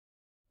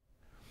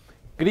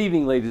Good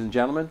evening, ladies and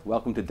gentlemen.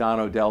 Welcome to Don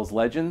Odells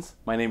Legends.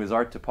 My name is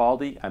Art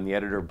Tipaldi. I'm the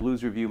editor of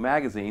Blues Revue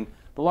magazine,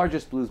 the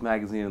largest blues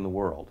magazine in the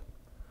world.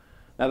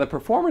 Now, the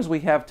performers we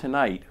have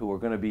tonight who are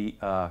going to be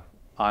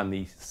on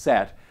the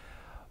set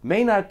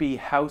may not be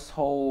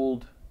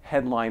household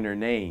headliner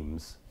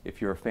names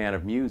if you're a fan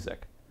of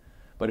music.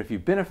 But if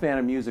you've been a fan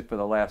of music for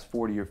the last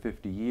 40 or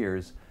 50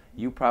 years,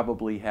 you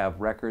probably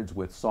have records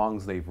with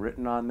songs they've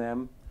written on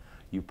them.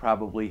 You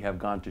probably have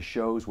gone to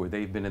shows where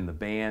they've been in the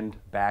band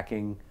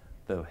backing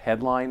the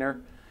headliner,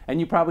 and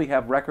you probably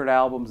have record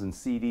albums and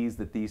CDs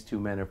that these two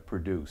men have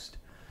produced.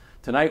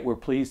 Tonight we're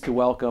pleased to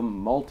welcome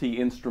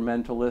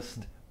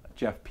multi-instrumentalist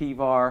Jeff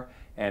Pevar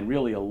and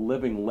really a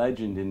living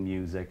legend in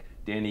music,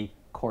 Danny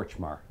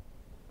Kortchmar.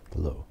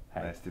 Hello.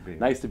 Hey. Nice to be here.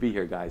 Nice to be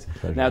here, guys.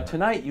 Pleasure. Now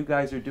tonight you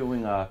guys are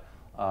doing a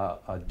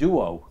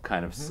duo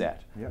kind of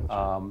set.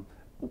 Yeah.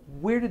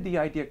 Where did the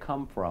idea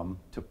come from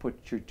to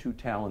put your two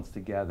talents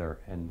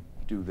together and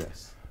do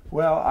this?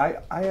 Well,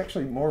 I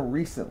actually, more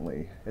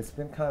recently, it's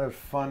been kind of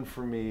fun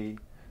for me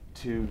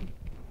to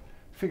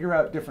figure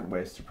out different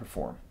ways to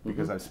perform,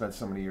 because I've spent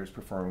so many years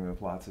performing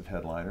with lots of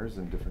headliners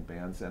and different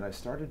bands, and I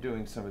started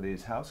doing some of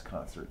these house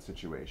concert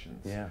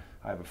situations. Yeah.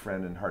 I have a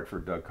friend in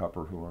Hartford, Doug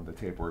Cupper, who owned the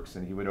Tapeworks,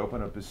 and he would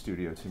open up his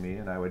studio to me,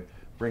 and I would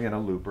bring in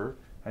a looper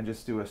and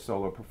just do a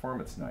solo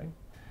performance night.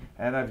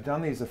 And I've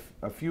done these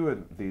a few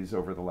of these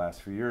over the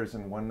last few years,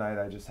 and one night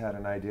I just had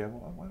an idea,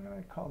 well, why don't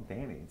I call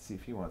Danny and see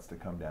if he wants to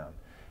come down?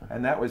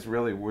 And that was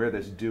really where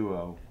this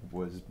duo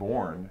was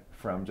born,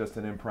 from just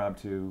an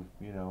impromptu,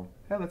 you know,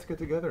 hey, let's get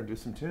together and do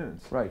some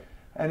tunes. Right.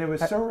 And it was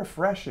so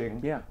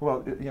refreshing. Yeah.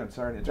 Well,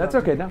 sorry to interrupt. That's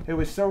okay, no. It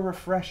was so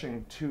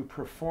refreshing to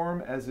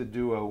perform as a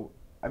duo.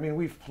 I mean,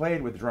 we've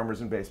played with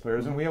drummers and bass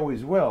players, and we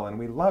always will, and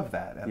we love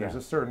that. And there's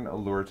a certain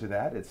allure to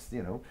that. It's,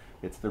 you know,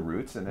 it's the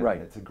roots, and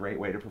it's a great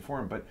way to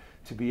perform. But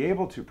to be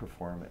able to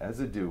perform as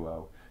a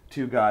duo,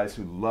 two guys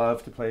who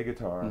love to play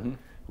guitar,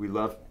 we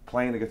love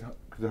playing the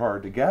guitar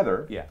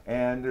together,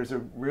 and there's a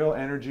real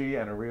energy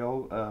and a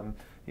real,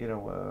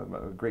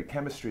 great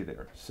chemistry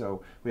there.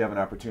 So we have an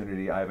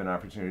opportunity, I have an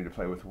opportunity to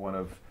play with one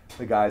of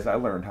the guys I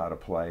learned how to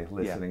play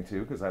listening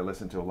to, because I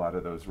listened to a lot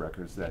of those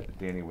records that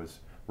Danny was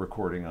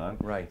recording on.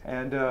 Right.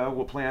 And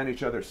we'll play on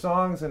each other's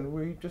songs, and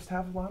we just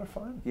have a lot of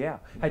fun. Yeah.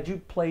 Had you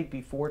played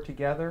before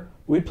together?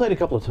 We'd played a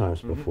couple of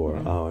times before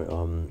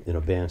in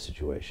a band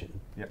situation.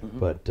 Yeah.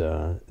 But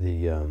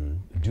the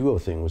duo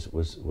thing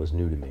was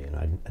new to me, and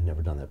I'd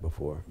never done that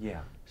before.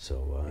 Yeah.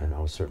 So and I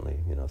was certainly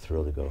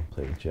thrilled to go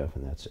play with Jeff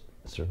in that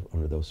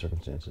under those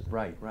circumstances.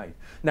 Right, right.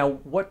 Now,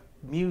 what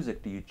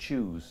music do you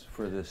choose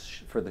for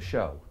the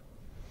show?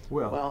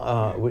 Well,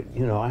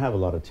 I have a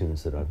lot of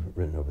tunes that I've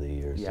written over the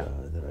years that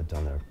I've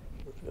done that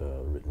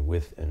I've written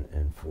with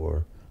and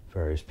for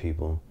various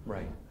people.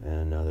 Right.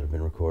 And that have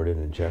been recorded,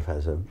 and Jeff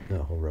has a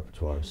whole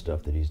repertoire of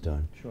stuff that he's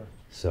done. Sure.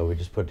 So we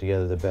just put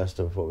together the best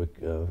of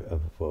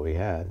what we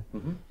had,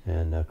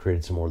 and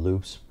created some more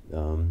loops,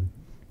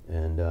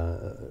 and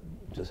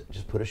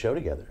just put a show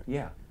together.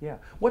 Yeah, yeah.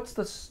 What's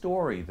the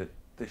story that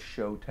this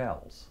show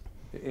tells?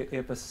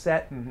 If a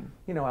set,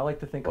 I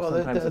like to think of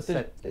sometimes a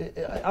set.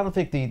 I don't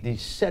think the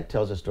set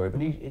tells a story,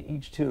 but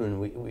each tune,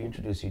 we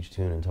introduce each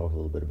tune and talk a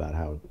little bit about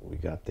how we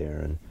got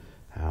there and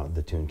how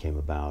the tune came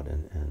about,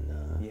 and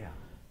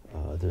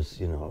there's,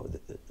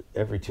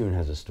 every tune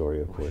has a story,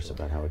 of course,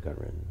 about how it got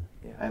written.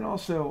 Yeah. And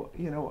also,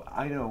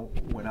 I know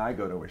when I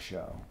go to a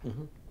show,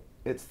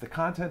 it's the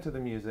content of the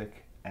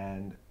music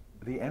and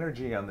the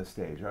energy on the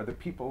stage. Are the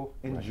people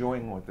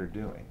enjoying what they're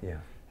doing? Yeah.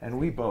 And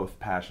we both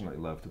passionately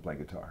love to play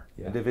guitar,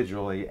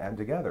 individually and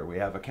together. We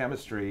have a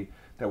chemistry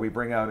that we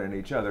bring out in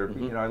each other.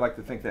 I like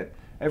to think that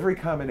every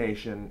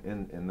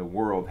combination in the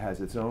world has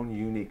its own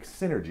unique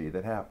synergy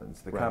that happens,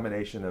 the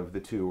combination of the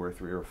 2 or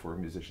 3 or 4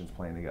 musicians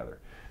playing together.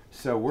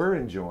 So we're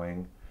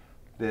enjoying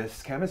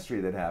this chemistry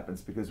that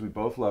happens because we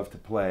both love to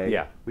play.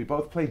 Yeah. We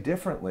both play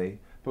differently,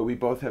 but we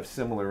both have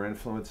similar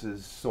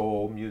influences,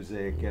 soul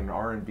music and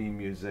R&B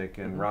music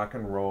and rock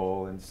and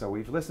roll, and so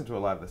we've listened to a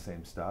lot of the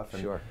same stuff.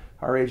 And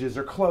our ages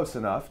are close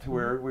enough to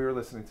where we were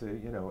listening to,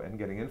 and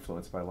getting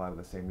influenced by a lot of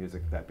the same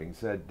music. That being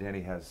said,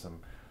 Danny has some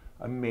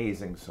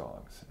amazing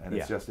songs, and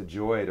it's just a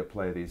joy to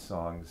play these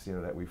songs,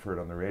 that we've heard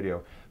on the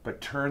radio, but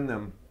turn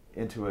them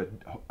into an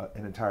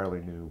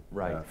entirely new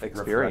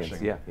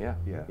experience.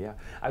 Yeah.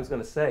 I was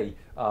going to say,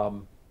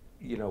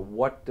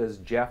 what does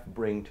Jeff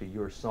bring to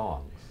your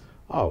songs?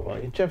 Oh,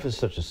 well, Jeff is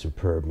such a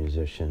superb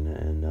musician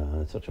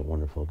and such a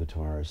wonderful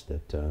guitarist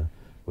that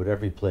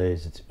whatever he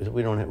plays,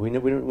 we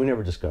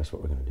never discuss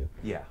what we're going to do.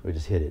 Yeah. We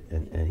just hit it,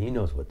 and he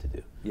knows what to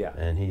do. Yeah.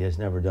 And he has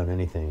never done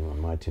anything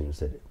on my tunes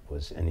that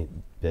was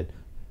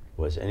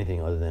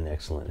anything other than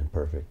excellent and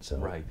perfect.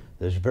 So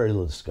there's very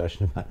little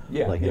discussion about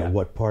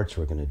what parts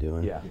we're going to do.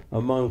 And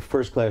among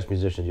first-class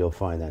musicians, you'll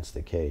find that's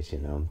the case.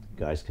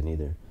 Guys can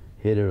either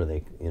hit it or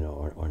they,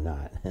 or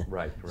not.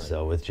 Right.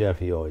 So with Jeff,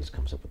 he always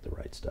comes up with the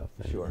right stuff.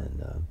 And,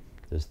 and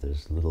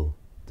there's little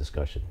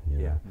discussion.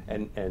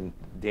 And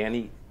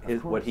Danny,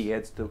 what he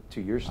adds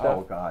to your stuff.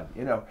 Oh God,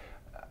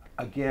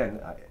 again,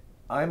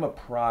 I'm a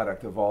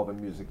product of all the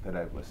music that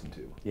I've listened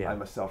to. Yeah.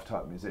 I'm a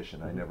self-taught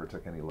musician. I never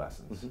took any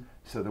lessons.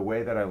 So the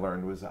way that I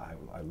learned was I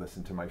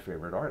listened to my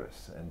favorite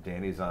artists, and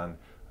Danny's on,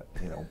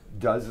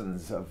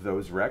 dozens of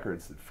those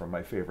records from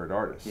my favorite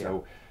artists. Yeah.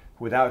 So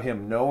without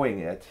him knowing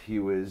it, he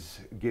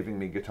was giving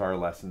me guitar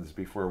lessons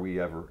before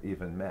we ever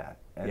even met.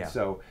 And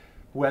so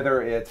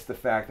whether it's the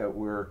fact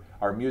that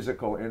our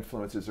musical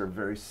influences are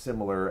very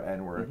similar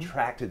and we're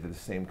attracted to the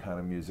same kind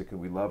of music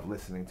and we love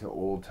listening to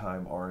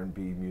old-time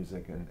R&B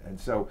music, and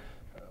so,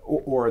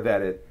 or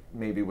that it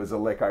maybe was a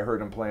lick I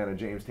heard him play on a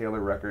James Taylor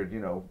record,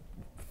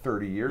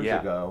 30 years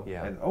ago,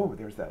 and oh,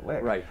 there's that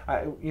lick. Right.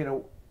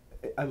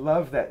 I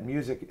love that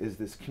music is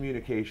this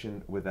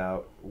communication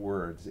without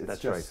words. It's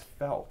That's just right.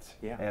 felt.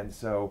 Yeah. And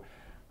so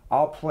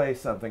I'll play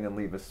something and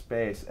leave a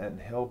space, and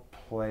he'll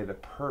play the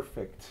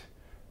perfect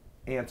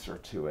answer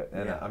to it,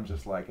 and I'm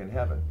just like in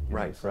heaven.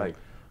 Right, So right.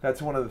 That's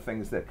one of the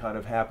things that kind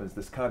of happens,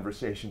 this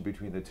conversation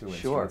between the two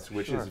instruments,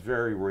 which is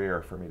very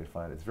rare for me to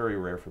find. It's very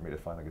rare for me to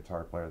find a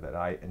guitar player that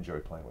I enjoy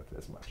playing with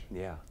as much.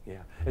 Yeah, yeah.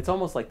 It's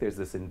almost like there's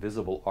this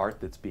invisible art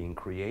that's being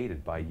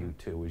created by you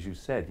two. As you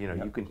said,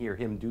 you can hear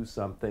him do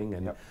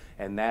something,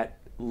 and that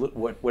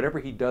whatever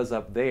he does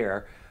up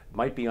there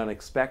might be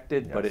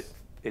unexpected, but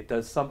it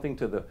does something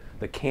to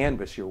the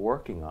canvas you're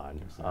working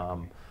on.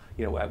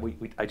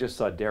 Exactly. I just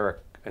saw Derek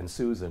and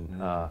Susan.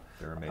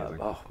 They're amazing.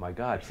 Oh my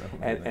God! So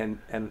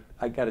and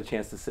I got a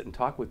chance to sit and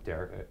talk with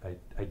Derek.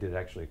 I did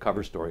actually a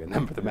cover story on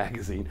them for the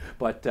magazine.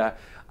 But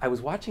I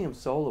was watching him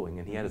soloing,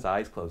 and he had his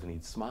eyes closed, and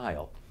he'd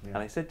smile. And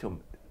I said to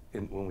him,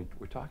 when we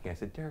were talking, I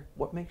said, Derek,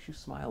 what makes you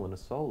smile in a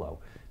solo?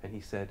 And he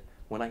said,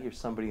 when I hear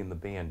somebody in the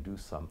band do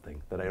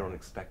something that I don't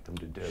expect them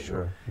to do.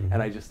 Sure.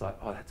 And I just thought,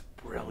 oh, that's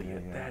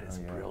brilliant. That is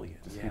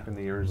brilliant. Just keeping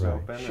the ears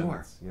open.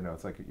 Sure.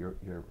 It's like you're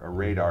a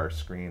radar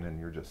screen, and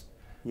you're just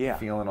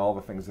feeling all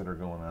the things that are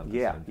going on.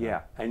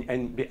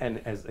 And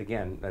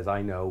as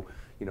I know,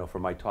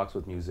 from my talks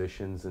with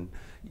musicians, and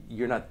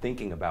you're not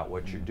thinking about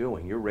what you're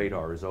doing. Your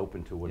radar is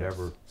open to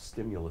whatever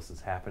stimulus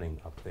is happening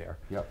up there.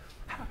 Yep.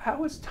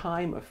 How has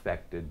time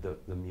affected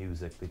the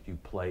music that you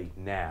play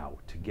now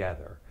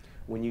together?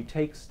 When you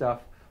take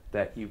stuff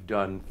that you've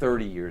done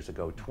 30 years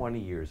ago, 20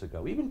 years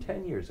ago, even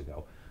 10 years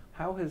ago,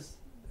 how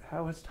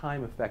has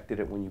time affected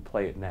it when you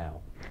play it now?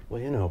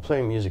 Well,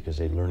 playing music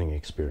is a learning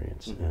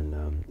experience,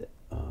 and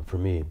for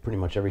me, pretty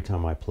much every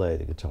time I play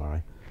the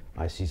guitar,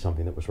 I see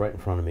something that was right in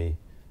front of me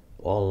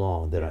all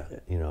along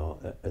that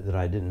that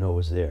I didn't know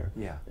was there.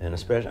 Yeah. And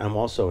especially, I'm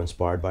also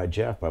inspired by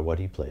Jeff, by what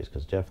he plays,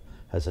 because Jeff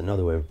has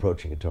another way of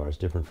approaching guitar. It's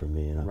different from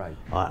me, and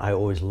I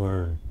always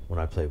learn when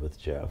I play with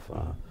Jeff.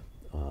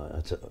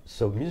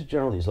 So music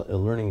generally is a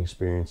learning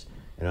experience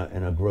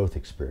and a growth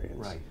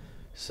experience. Right.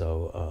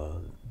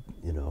 So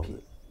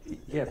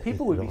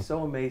people would be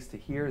so amazed to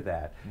hear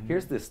that.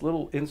 Here's this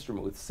little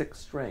instrument with 6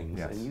 strings,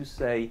 and you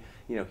say,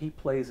 he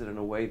plays it in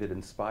a way that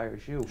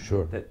inspires you.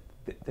 Sure. That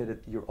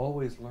you're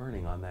always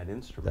learning on that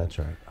instrument. That's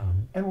right.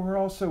 And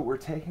we're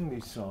taking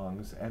these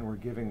songs and we're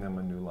giving them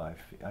a new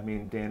life. I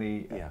mean,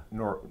 Danny,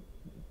 nor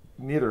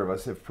neither of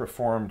us have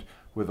performed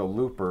with a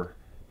looper,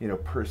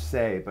 per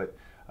se, but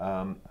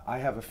I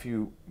have a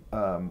few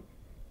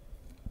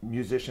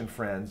musician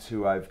friends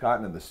who I've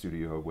gotten in the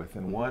studio with,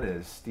 and one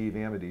is Steve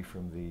Amity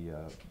from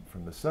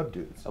the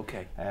Subdudes.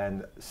 Okay.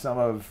 And some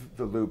of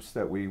the loops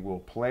that we will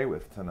play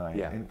with tonight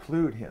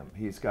include him.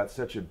 He's got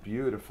such a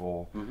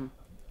beautiful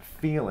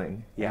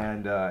feeling,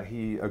 and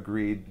he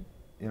agreed.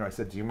 I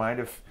said, do you mind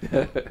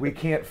if we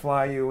can't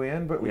fly you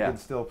in, but we can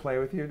still play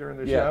with you during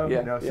the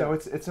show? So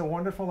it's a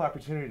wonderful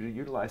opportunity to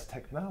utilize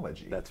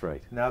technology. That's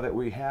right. Now that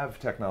we have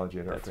technology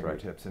at our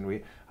fingertips,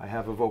 and I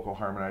have a vocal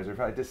harmonizer.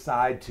 If I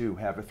decide to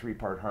have a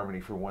 3-part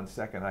harmony for 1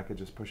 second, I could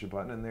just push a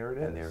button and there it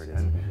is. And there it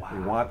is. And we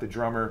want the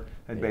drummer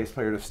and bass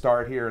player to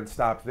start here and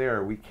stop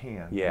there. We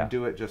can. And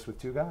do it just with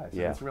 2 guys.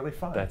 And it's really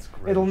fun. That's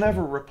great. It'll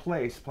never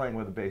replace playing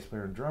with a bass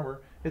player and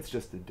drummer. It's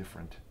just a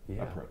different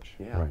approach.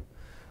 Yeah. Right.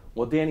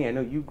 Well, Danny, I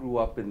know you grew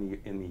up in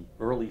the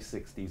early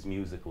 '60s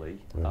musically,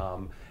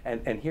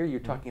 and here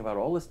you're talking about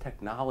all this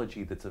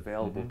technology that's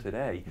available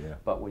today. Yeah.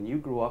 But when you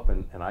grew up,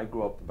 and I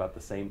grew up about the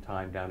same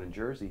time down in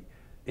Jersey,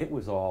 it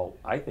was all,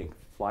 I think,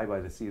 fly by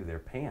the seat of their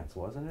pants,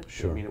 wasn't it?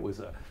 Sure. I mean, it was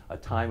a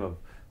time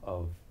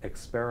of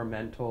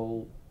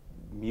experimental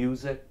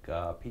music,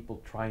 people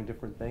trying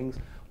different things.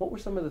 What were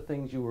some of the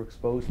things you were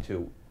exposed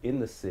to in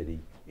the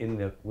city?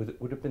 Would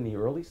it have been the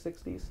early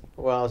 '60s?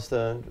 Well, it's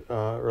the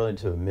early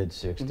to mid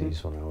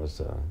 '60s when I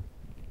was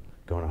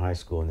going to high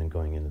school and then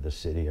going into the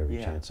city every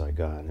chance I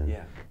got, and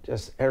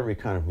just every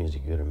kind of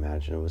music you could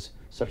imagine. It was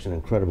such an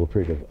incredible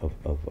period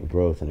of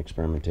growth and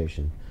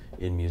experimentation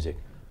in music,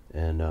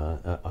 and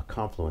a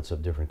confluence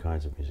of different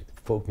kinds of music.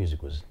 Folk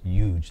music was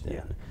huge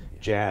then.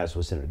 Jazz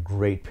was in a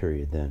great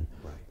period then.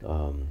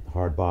 Right.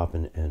 Hard bop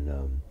and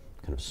kind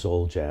of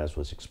soul jazz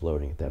was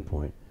exploding at that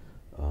point.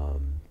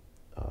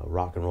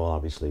 Rock and roll,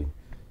 obviously,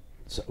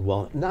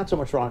 well, not so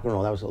much rock and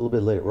roll, that was a little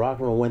bit later. Rock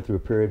and roll went through a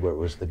period where it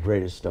was the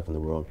greatest stuff in the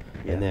world,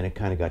 and then it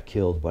kind of got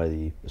killed by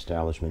the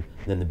establishment.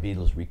 Then the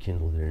Beatles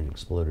rekindled it and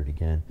exploded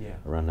again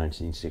around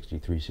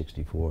 1963,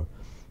 64.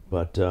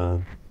 But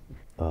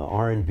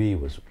R&B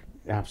was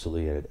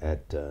absolutely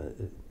at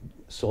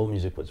soul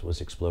music was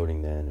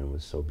exploding then, and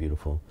was so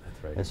beautiful.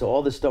 That's right. And so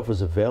all this stuff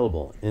was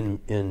available in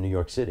New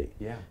York City.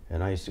 Yeah.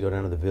 And I used to go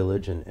down to the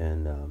Village,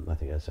 and I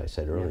think, as I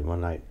said earlier,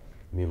 one night,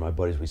 me and my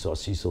buddies, we saw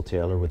Cecil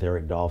Taylor with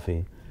Eric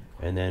Dolphy,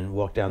 and then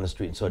walked down the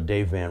street and saw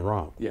Dave Van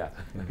Ronk. Yeah.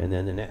 And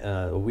then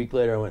a week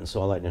later, I went and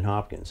saw Lightning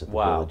Hopkins at the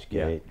Village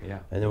Gate. Yeah.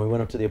 And then we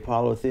went up to the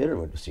Apollo Theater and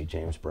went to see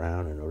James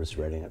Brown and Otis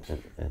Redding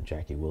and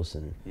Jackie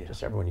Wilson. Yeah.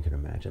 Just everyone you can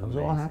imagine. It was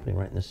all happening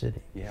right in the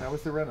city. Yeah. That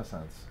was the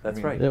Renaissance.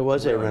 That's right. There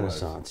was really a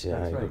Renaissance, yeah.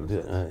 That's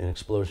right. An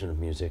explosion of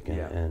music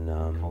and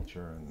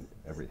Culture and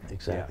everything.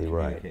 exactly Yeah.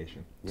 right.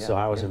 Communication. Yeah. So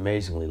I was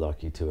amazingly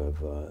lucky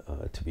to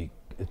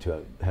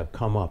have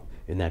come up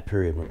in that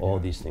period when all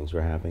these things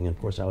were happening, and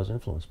of course I was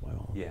influenced by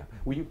all of it. Yeah.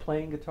 Were you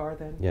playing guitar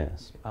then?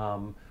 Yes.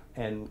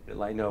 And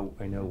I know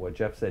what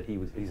Jeff said.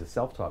 He's a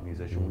self-taught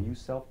musician. Were you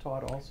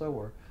self-taught also,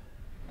 or?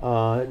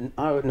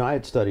 I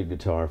had studied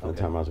guitar from the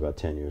time I was about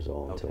 10 years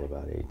old until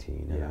about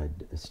 18, and Yeah.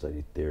 I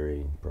studied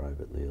theory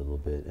privately a little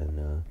bit,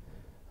 and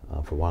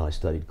for a while I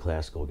studied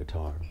classical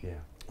guitar. Yeah.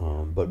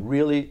 But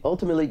really,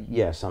 ultimately,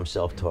 yes, I'm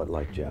self-taught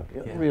like Jeff.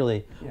 Yeah.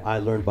 Really, Yeah. I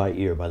learned by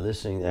ear, by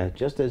listening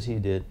just as he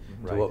did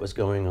to Right. what was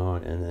going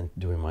on, and then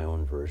doing my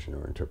own version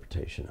or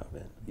interpretation of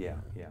it. Yeah.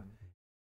 Yeah.